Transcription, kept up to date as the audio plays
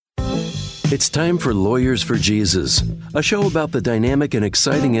It's time for Lawyers for Jesus, a show about the dynamic and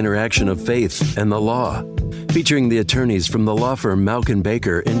exciting interaction of faith and the law, featuring the attorneys from the law firm Malkin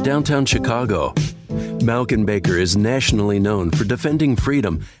Baker in downtown Chicago. Malkin Baker is nationally known for defending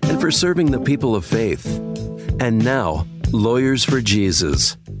freedom and for serving the people of faith. And now, Lawyers for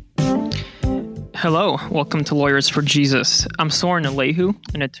Jesus. Hello, welcome to Lawyers for Jesus. I'm Soren Alehu,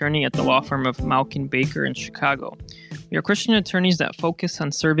 an attorney at the law firm of Malkin Baker in Chicago. We are Christian attorneys that focus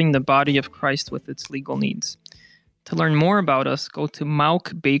on serving the body of Christ with its legal needs. To learn more about us, go to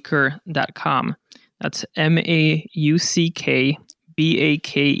mauckbaker.com. That's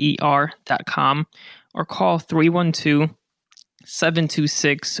MAUCKBAKER.com, or call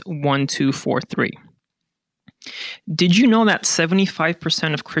 312-726-1243. Did you know that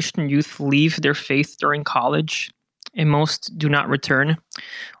 75% of Christian youth leave their faith during college, and most do not return?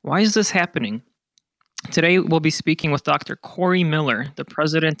 Why is this happening? Today, we'll be speaking with Dr. Corey Miller, the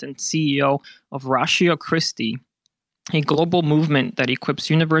president and CEO of Ratio Christi, a global movement that equips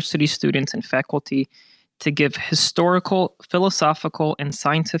university students and faculty to give historical, philosophical, and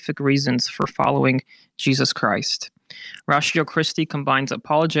scientific reasons for following Jesus Christ. Ratio Christi combines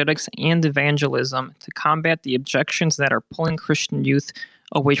apologetics and evangelism to combat the objections that are pulling Christian youth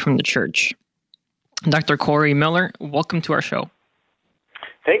away from the church. Dr. Corey Miller, welcome to our show.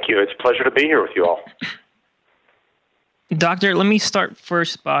 Thank you. It's a pleasure to be here with you all. Doctor, let me start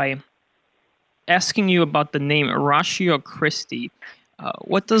first by asking you about the name Ratio Christi.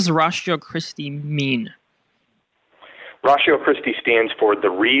 What does Ratio Christi mean? Ratio Christi stands for the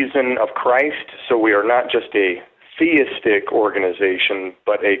reason of Christ, so we are not just a theistic organization,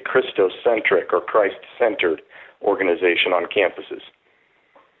 but a Christocentric or Christ-centered organization on campuses.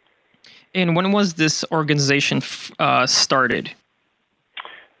 And when was this organization started?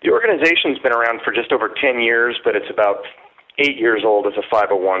 The organization's been around for just over 10 years, but it's about 8 years old as a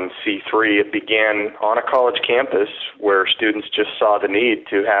 501c3. It began on a college campus where students just saw the need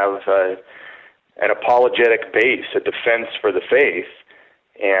to have an apologetic base, a defense for the faith.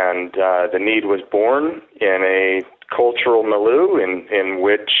 And the need was born in a cultural milieu in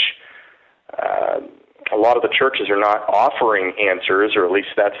which a lot of the churches are not offering answers, or at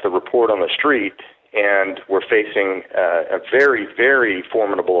least that's the report on the street. And we're facing a very, very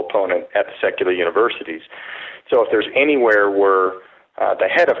formidable opponent at the secular universities. So if there's anywhere where the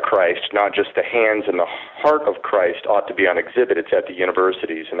head of Christ, not just the hands and the heart of Christ, ought to be on exhibit, it's at the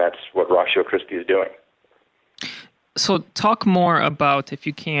universities, and that's what Ratio Christi is doing. So talk more about, if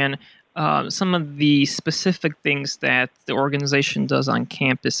you can, some of the specific things that the organization does on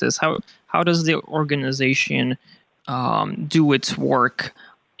campuses. How does the organization do its work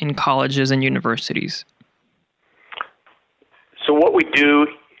in colleges and universities? So what we do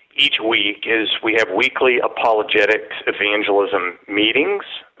each week is we have weekly apologetics evangelism meetings.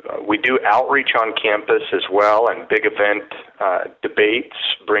 We do outreach on campus as well, and big event debates,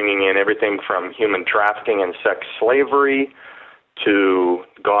 bringing in everything from human trafficking and sex slavery to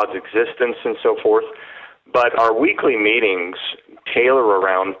God's existence and so forth. But our weekly meetings tailor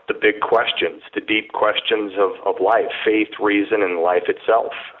around the big questions, the deep questions of life, faith, reason, and life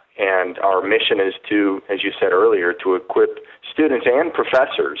itself. And our mission is to, as you said earlier, to equip students and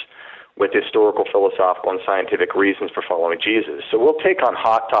professors with historical, philosophical, and scientific reasons for following Jesus. So we'll take on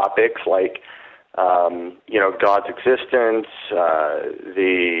hot topics like, God's existence,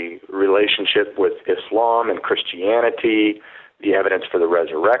 the relationship with Islam and Christianity, the evidence for the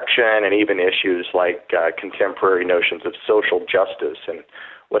resurrection, and even issues like contemporary notions of social justice and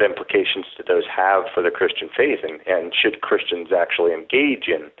what implications do those have for the Christian faith, and should Christians actually engage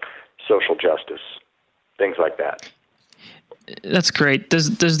in social justice, things like that. That's great.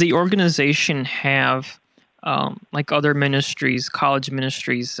 Does the organization have, like other ministries, college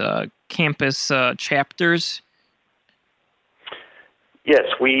ministries, campus chapters?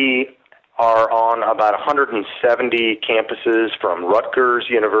 Yes, we are on about 170 campuses from Rutgers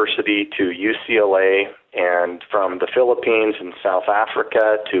University to UCLA, and from the Philippines and South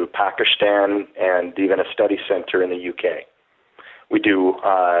Africa to Pakistan, and even a study center in the UK. We do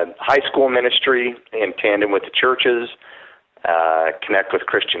high school ministry in tandem with the churches, connect with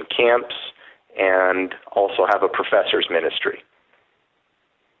Christian camps, and also have a professor's ministry.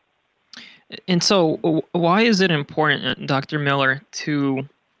 And so why is it important, Dr. Miller, to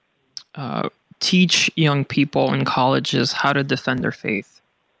teach young people in colleges how to defend their faith?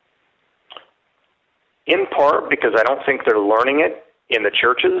 In part because I don't think they're learning it in the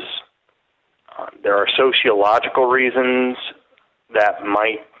churches. There are sociological reasons that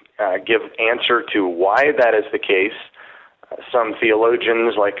might give answer to why that is the case. Some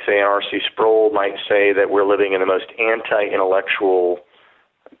theologians, like, say, R.C. Sproul, might say that we're living in the most anti-intellectual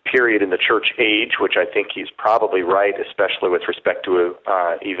period in the church age, which I think he's probably right, especially with respect to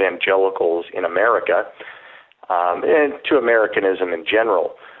evangelicals in America and to Americanism in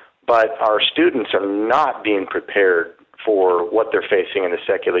general. But our students are not being prepared for what they're facing in the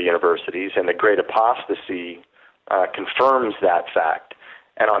secular universities, and the great apostasy confirms that fact.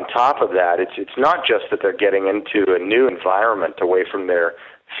 And on top of that, it's not just that they're getting into a new environment away from their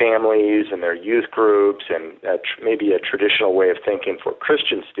families and their youth groups and maybe a traditional way of thinking for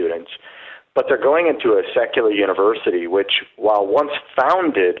Christian students, but they're going into a secular university which, while once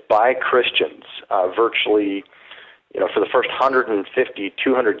founded by Christians, virtually, for the first 150,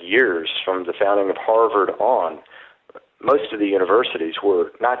 200 years from the founding of Harvard on, most of the universities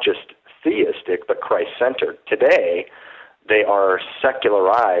were not just theistic but Christ-centered. Today, they are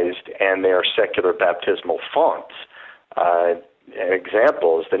secularized and they are secular baptismal fonts. An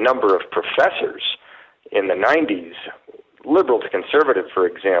example is the number of professors in the 90s, liberal to conservative, for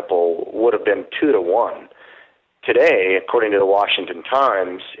example, would have been 2-to-1. Today, according to the Washington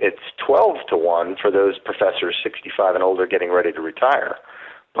Times, it's 12-to-1 for those professors 65 and older getting ready to retire.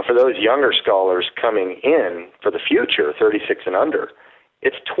 But for those younger scholars coming in for the future, 36 and under,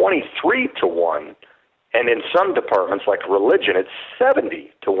 it's 23-to-1. And in some departments like religion, it's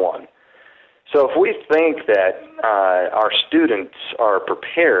 70-to-1. So if we think that our students are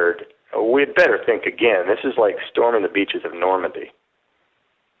prepared, we'd better think again. This is like storming the beaches of Normandy.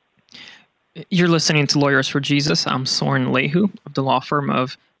 You're listening to Lawyers for Jesus. I'm Soren Lehu of the law firm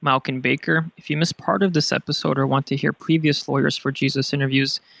of Malkin Baker. If you missed part of this episode or want to hear previous Lawyers for Jesus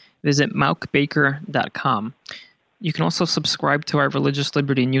interviews, visit malkbaker.com. You can also subscribe to our Religious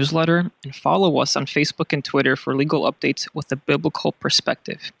Liberty newsletter and follow us on Facebook and Twitter for legal updates with a biblical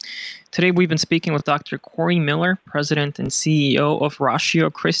perspective. Today, we've been speaking with Dr. Corey Miller, President and CEO of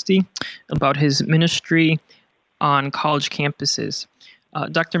Ratio Christi, about his ministry on college campuses.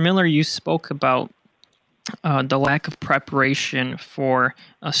 Dr. Miller, you spoke about the lack of preparation for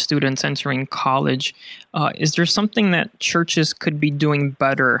students entering college. Is there something that churches could be doing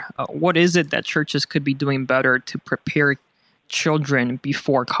better? What is it that churches could be doing better to prepare children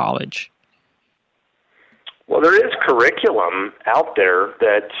before college? Well, there is curriculum out there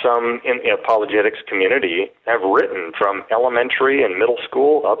that some in the apologetics community have written from elementary and middle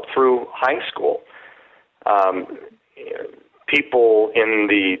school up through high school. People in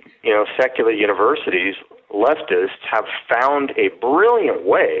the secular universities, leftists, have found a brilliant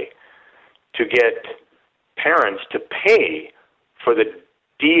way to get parents to pay for the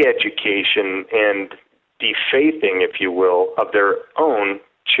de-education and defaithing, if you will, of their own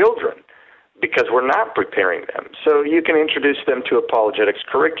children, because we're not preparing them. So you can introduce them to apologetics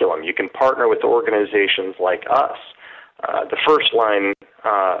curriculum. You can partner with organizations like us. The first line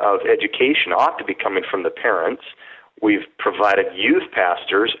of education ought to be coming from the parents. We've provided youth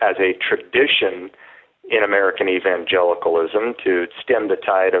pastors as a tradition in American evangelicalism to stem the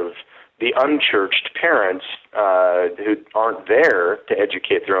tide of the unchurched parents who aren't there to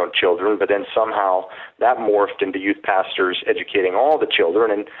educate their own children, but then somehow that morphed into youth pastors educating all the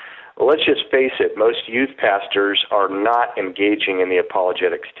children. And let's just face it, most youth pastors are not engaging in the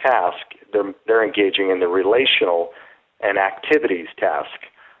apologetics task. They're engaging in the relational and activities task.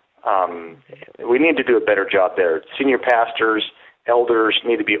 We need to do a better job there. Senior pastors, elders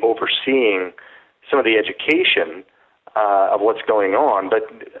need to be overseeing some of the education of what's going on, but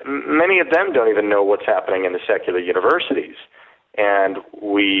many of them don't even know what's happening in the secular universities. And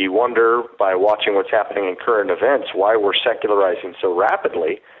we wonder, by watching what's happening in current events, why we're secularizing so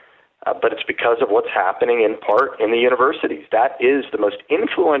rapidly, but it's because of what's happening in part in the universities. That is the most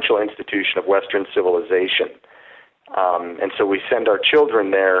influential institution of Western civilization. And so we send our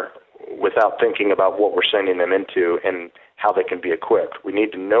children there without thinking about what we're sending them into and how they can be equipped. We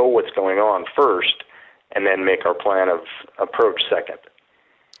need to know what's going on first and then make our plan of approach second.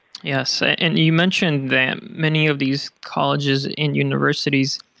 Yes, and you mentioned that many of these colleges and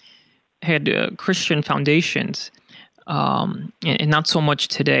universities had Christian foundations, and not so much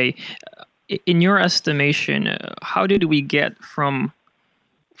today. In your estimation, how did we get from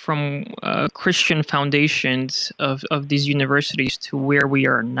Christian foundations of these universities to where we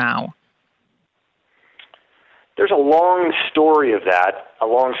are now? There's a long story of that, a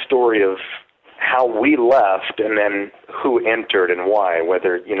long story of how we left and then who entered and why,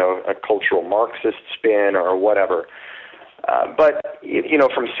 whether, a cultural Marxist spin or whatever. But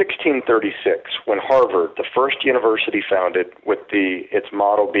from 1636, when Harvard, the first university founded with its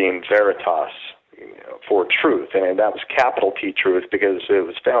motto being Veritas, for truth, and that was capital T truth because it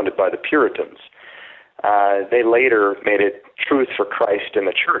was founded by the Puritans. They later made it truth for Christ in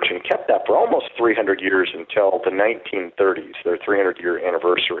the church, and kept that for almost 300 years until the 1930s, their 300-year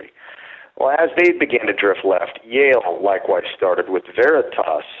anniversary. Well, as they began to drift left, Yale likewise started with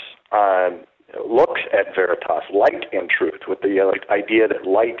Veritas, looks at Veritas, light and truth, with the idea that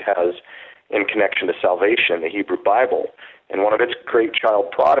light has in connection to salvation, the Hebrew Bible. And one of its great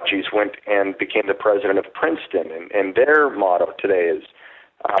child prodigies went and became the president of Princeton, and their motto today is,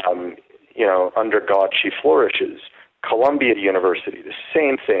 under God she flourishes. Columbia University, the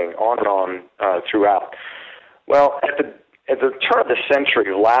same thing, on and on throughout. Well, at the turn of the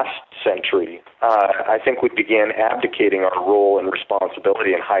century, last century, I think we began abdicating our role and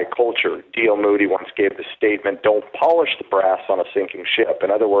responsibility in high culture. D.L. Moody once gave the statement, "Don't polish the brass on a sinking ship."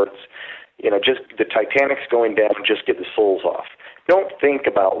 In other words, just the Titanic's going down, just get the souls off. Don't think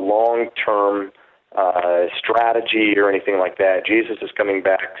about long-term strategy or anything like that. Jesus is coming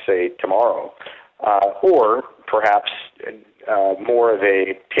back, say, tomorrow. Or perhaps more of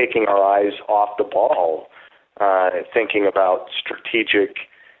a taking our eyes off the ball, thinking about strategic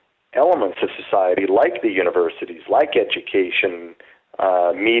elements of society like the universities, like education,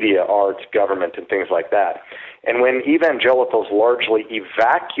 media, arts, government, and things like that. And when evangelicals largely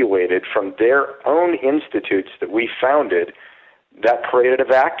evacuated from their own institutes that we founded, that created a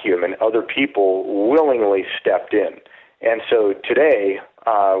vacuum, and other people willingly stepped in. And so today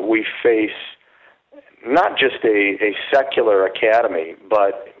we face not just a secular academy,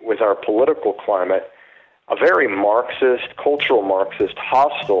 but with our political climate, a very Marxist, cultural Marxist,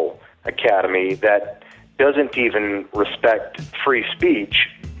 hostile academy that doesn't even respect free speech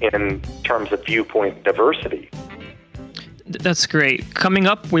in terms of viewpoint diversity. That's great. Coming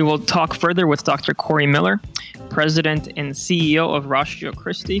up, we will talk further with Dr. Corey Miller, President and CEO of Ratio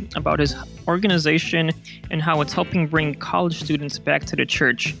Christi, about his organization and how it's helping bring college students back to the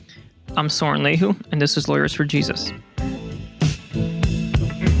church. I'm Soren Lehu, and this is Lawyers for Jesus.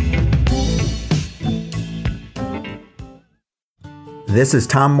 This is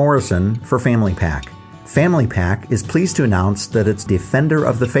Tom Morrison for Family Pack. Family Pack is pleased to announce that its Defender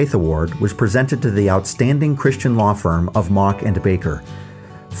of the Faith Award was presented to the outstanding Christian law firm of Mauck & Baker.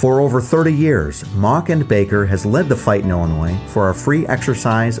 For over 30 years, Mauck & Baker has led the fight in Illinois for our free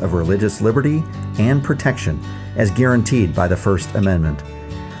exercise of religious liberty and protection as guaranteed by the First Amendment.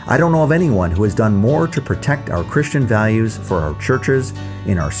 I don't know of anyone who has done more to protect our Christian values for our churches,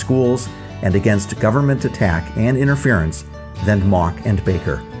 in our schools, and against government attack and interference than Mauck &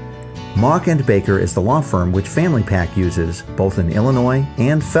 Baker. Mauck & Baker is the law firm which Family Pack uses both in Illinois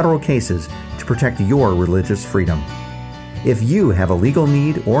and federal cases to protect your religious freedom. If you have a legal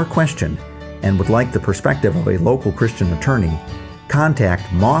need or question and would like the perspective of a local Christian attorney, contact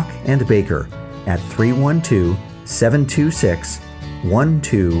Mauck & Baker at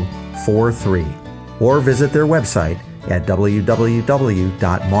 312-726-1243 or visit their website at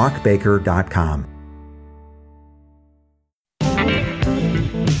www.mauckbaker.com.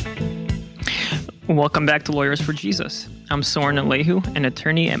 Welcome back to Lawyers for Jesus. I'm Soren Lehu, an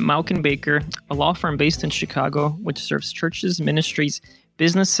attorney at Mauck & Baker, a law firm based in Chicago, which serves churches, ministries,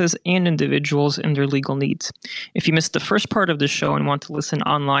 businesses, and individuals in their legal needs. If you missed the first part of the show and want to listen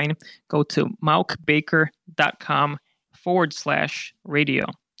online, go to mauckbaker.com/radio.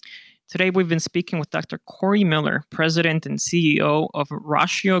 Today, we've been speaking with Dr. Corey Miller, President and CEO of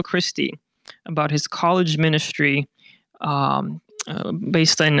Ratio Christi, about his college ministry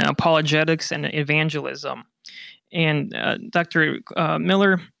based on apologetics and evangelism. And Dr.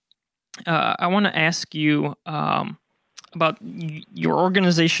 Miller, I want to ask you about your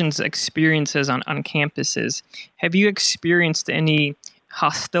organization's experiences on campuses. Have you experienced any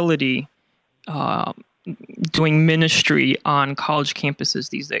hostility doing ministry on college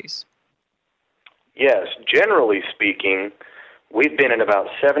campuses these days? Yes, generally speaking, we've been in about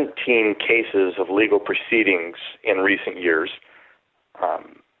 17 cases of legal proceedings in recent years.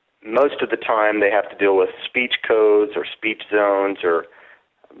 Most of the time they have to deal with speech codes or speech zones or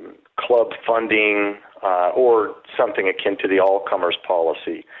club funding or something akin to the all-comers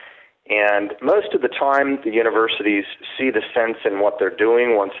policy. And most of the time the universities see the sense in what they're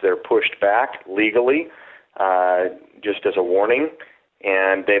doing once they're pushed back legally, just as a warning,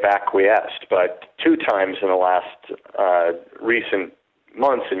 and they've acquiesced. But 2 times in the last recent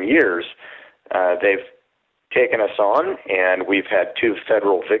months and years, they've taken us on, and we've had 2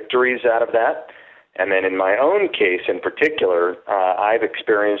 federal victories out of that. And then in my own case in particular, I've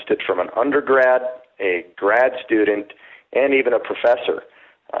experienced it from an undergrad, a grad student, and even a professor.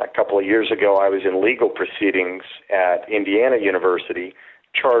 A couple of years ago, I was in legal proceedings at Indiana University,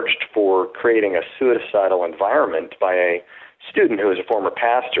 charged for creating a suicidal environment by a student who was a former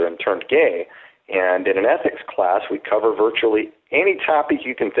pastor and turned gay. And in an ethics class, we cover virtually any topic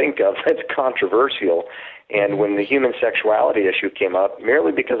you can think of that's controversial. And when the human sexuality issue came up,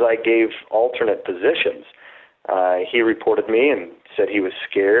 merely because I gave alternate positions, he reported me and said he was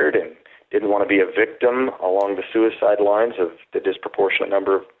scared and didn't want to be a victim along the suicide lines of the disproportionate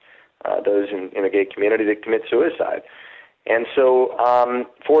number of those in the gay community that commit suicide. And so,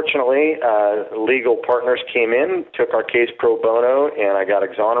 fortunately, legal partners came in, took our case pro bono, and I got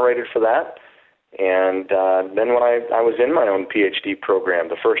exonerated for that. And then when I was in my own PhD program,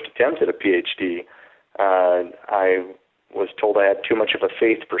 the first attempt at a PhD, I was told I had too much of a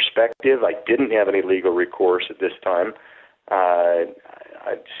faith perspective. I didn't have any legal recourse at this time.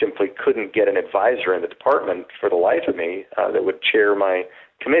 I simply couldn't get an advisor in the department for the life of me that would chair my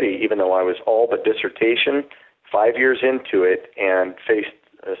committee, even though I was all but dissertation, 5 years into it, and faced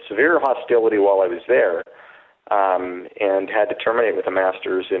severe hostility while I was there, and had to terminate with a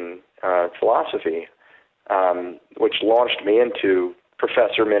master's in philosophy, which launched me into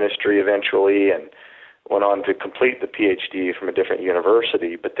professor ministry eventually, and went on to complete the PhD from a different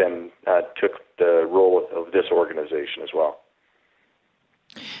university, but then took the role of this organization as well.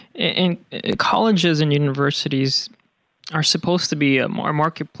 And colleges and universities are supposed to be a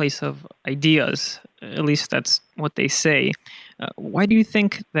marketplace of ideas. At least that's what they say. Why do you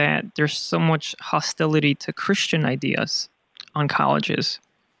think that there's so much hostility to Christian ideas on colleges?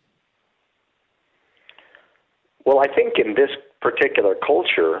 Well, I think in this particular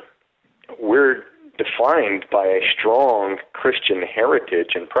culture, we're defined by a strong Christian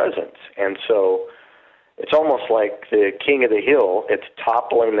heritage and presence. And so it's almost like the king of the hill, it's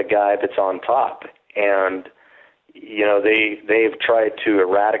toppling the guy that's on top. And, you know, they've tried to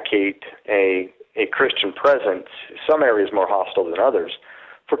eradicate a Christian presence, some areas more hostile than others,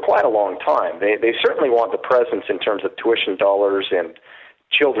 for quite a long time. They certainly want the presence in terms of tuition dollars and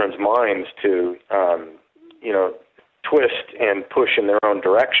children's minds to, twist and push in their own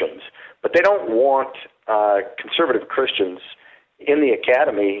directions. But they don't want conservative Christians in the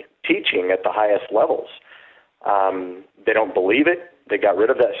academy teaching at the highest levels. They don't believe it. They got rid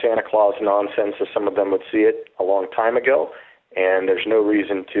of that Santa Claus nonsense, as some of them would see it, a long time ago, and there's no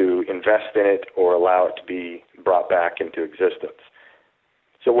reason to invest in it or allow it to be brought back into existence.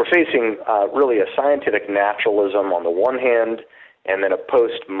 So we're facing really a scientific naturalism on the one hand, and then a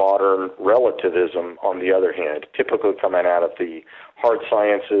postmodern relativism on the other hand, typically coming out of the hard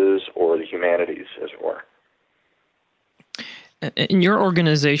sciences or the humanities, as it were. And your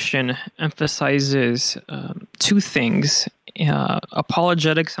organization emphasizes two things,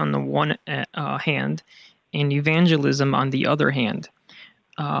 apologetics on the one hand and evangelism on the other hand.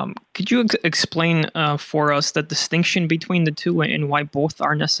 Could you explain for us the distinction between the two and why both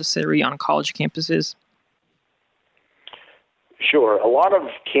are necessary on college campuses? Sure. A lot of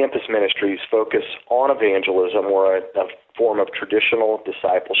campus ministries focus on evangelism, or a form of traditional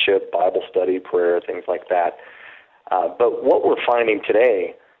discipleship, Bible study, prayer, things like that. But what we're finding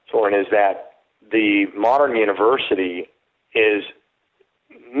today, Soren, is that the modern university is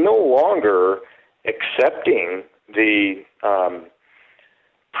no longer accepting the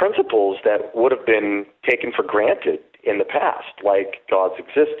principles that would have been taken for granted in the past, like God's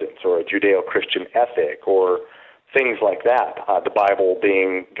existence or a Judeo-Christian ethic or things like that, the Bible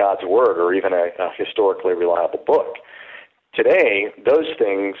being God's word or even a historically reliable book. Today, those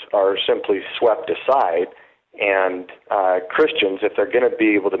things are simply swept aside, and Christians, if they're going to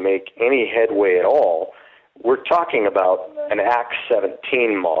be able to make any headway at all, we're talking about an Acts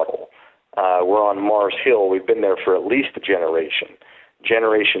 17 model. We're on Mars Hill. We've been there for at least a generation.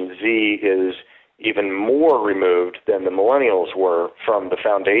 Generation Z is even more removed than the millennials were from the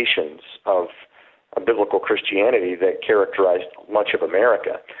foundations of biblical Christianity that characterized much of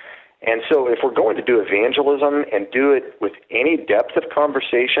America. And so if we're going to do evangelism and do it with any depth of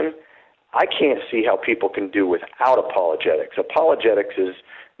conversation, I can't see how people can do without apologetics. Apologetics is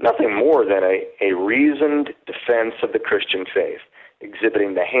nothing more than a reasoned defense of the Christian faith,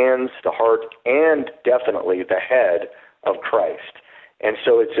 exhibiting the hands, the heart, and definitely the head of Christ. And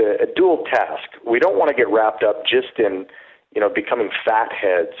so it's a dual task. We don't want to get wrapped up just in becoming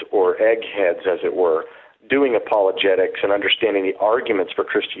fatheads or eggheads, as it were, doing apologetics and understanding the arguments for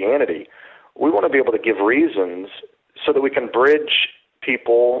Christianity. We want to be able to give reasons so that we can bridge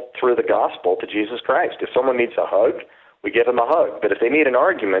people through the gospel to Jesus Christ. If someone needs a hug, we give them a hug. But if they need an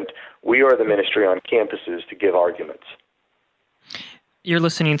argument, we are the ministry on campuses to give arguments. You're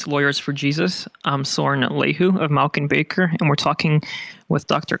listening to Lawyers for Jesus. I'm Soren Lehu of Malkin Baker, and we're talking with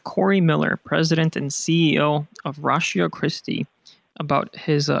Dr. Corey Miller, President and CEO of Ratio Christi, about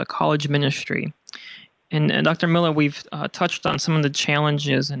his college ministry. And Dr. Miller, we've touched on some of the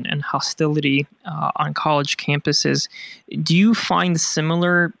challenges and hostility on college campuses. Do you find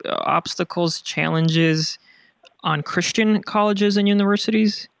similar obstacles, challenges on Christian colleges and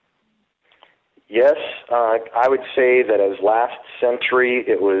universities? Yes, I would say that as last century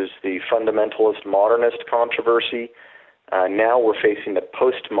it was the fundamentalist modernist controversy. Now we're facing the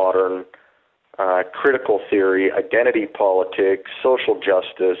postmodern critical theory, identity politics, social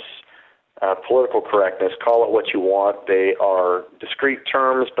justice, political correctness. Call it what you want. They are discrete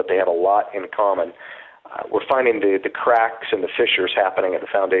terms, but they have a lot in common. We're finding the cracks and the fissures happening at the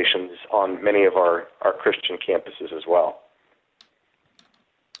foundations on many of our Christian campuses as well.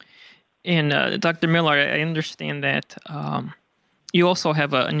 And Dr. Miller, I understand that you also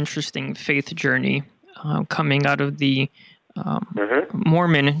have an interesting faith journey coming out of the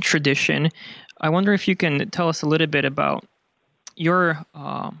Mormon tradition. I wonder if you can tell us a little bit about your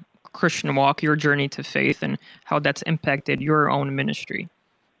Christian walk, your journey to faith, and how that's impacted your own ministry.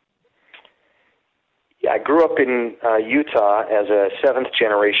 Yeah, I grew up in Utah as a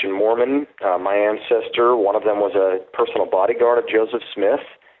seventh-generation Mormon. My ancestor, one of them was a personal bodyguard of Joseph Smith.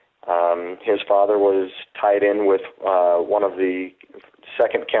 His father was tied in with one of the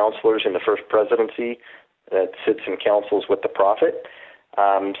second counselors in the first presidency that sits in councils with the prophet.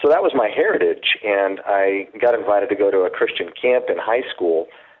 So that was my heritage, and I got invited to go to a Christian camp in high school.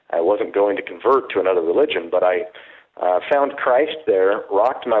 I wasn't going to convert to another religion, but I found Christ there,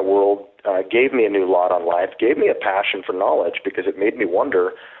 rocked my world, gave me a new lot on life, gave me a passion for knowledge because it made me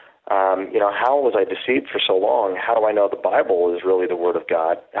wonder, how was I deceived for so long? How do I know the Bible is really the Word of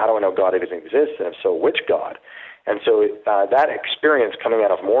God? How do I know God even exists? And if so, which God? And so that experience coming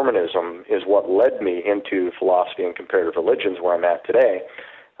out of Mormonism is what led me into philosophy and comparative religions where I'm at today.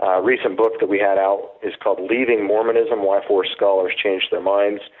 A recent book that we had out is called Leaving Mormonism, Why Four Scholars Changed Their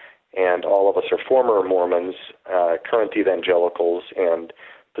Minds. And all of us are former Mormons, current evangelicals, and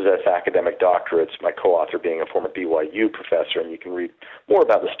possess academic doctorates, my co-author being a former BYU professor, and you can read more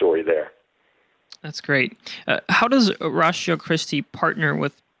about the story there. That's great. How does Ratio Christi partner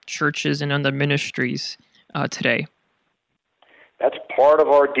with churches and other ministries today? That's part of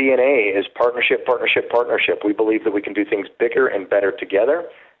our DNA is partnership, partnership, partnership. We believe that we can do things bigger and better together.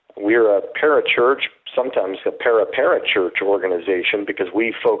 We're a para-church, sometimes a para-church organization because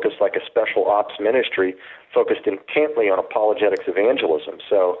we focus like a special ops ministry focused intently on apologetics evangelism.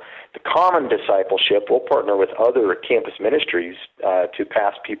 So the common discipleship, we'll partner with other campus ministries to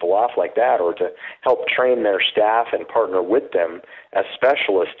pass people off like that or to help train their staff and partner with them as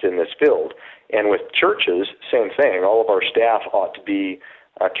specialists in this field. And with churches, same thing. All of our staff ought to be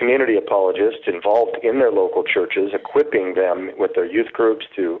community apologists involved in their local churches, equipping them with their youth groups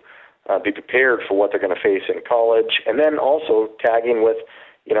to be prepared for what they're going to face in college, and then also tagging with,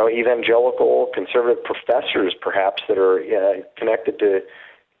 evangelical conservative professors perhaps that are connected to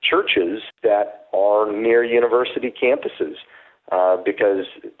churches that are near university campuses. Because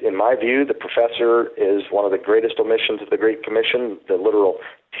in my view, the professor is one of the greatest omissions of the Great Commission, the literal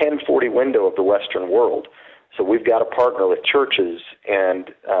 1040 window of the Western world. So we've got to partner with churches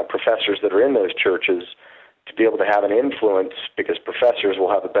and professors that are in those churches to be able to have an influence, because professors will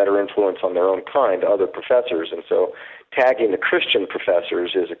have a better influence on their own kind, other professors. And so tagging the Christian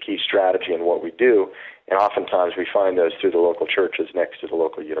professors is a key strategy in what we do, and oftentimes we find those through the local churches next to the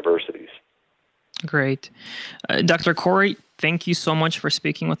local universities. Great. Dr. Corey, thank you so much for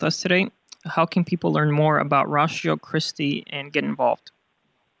speaking with us today. How can people learn more about Ratio Christi and get involved?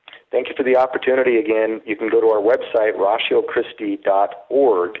 Thank you for the opportunity again. You can go to our website,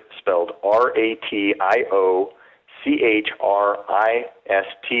 ratiochristi.org, spelled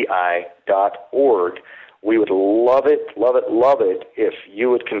RATIOCHRISTI.org. We would love it, love it, love it if you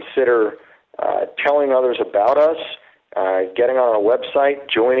would consider telling others about us, getting on our website,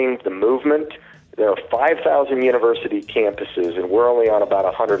 joining the movement. There are 5,000 university campuses, and we're only on about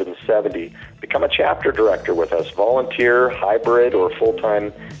 170. Become a chapter director with us, volunteer, hybrid, or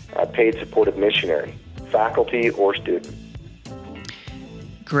full-time paid supported missionary, faculty or student.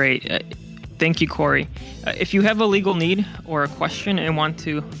 Great. Thank you, Corey. If you have a legal need or a question and want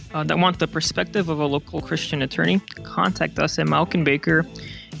the perspective of a local Christian attorney, contact us at Malkin Baker.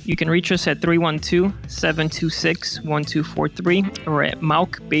 You can reach us at 312-726-1243 or at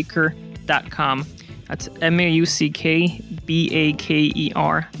malkbaker.com. That's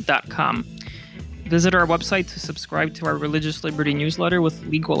MAUCKBAKER.com. Visit our website to subscribe to our Religious Liberty newsletter with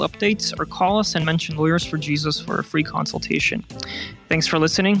legal updates, or call us and mention Lawyers for Jesus for a free consultation. Thanks for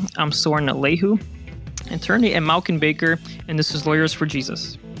listening. I'm Soren Alehu, attorney at Malkin Baker, and this is Lawyers for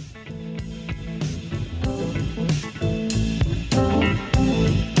Jesus.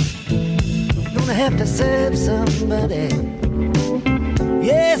 have to serve somebody.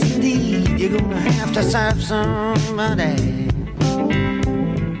 Yes, indeed, you're gonna have to serve somebody.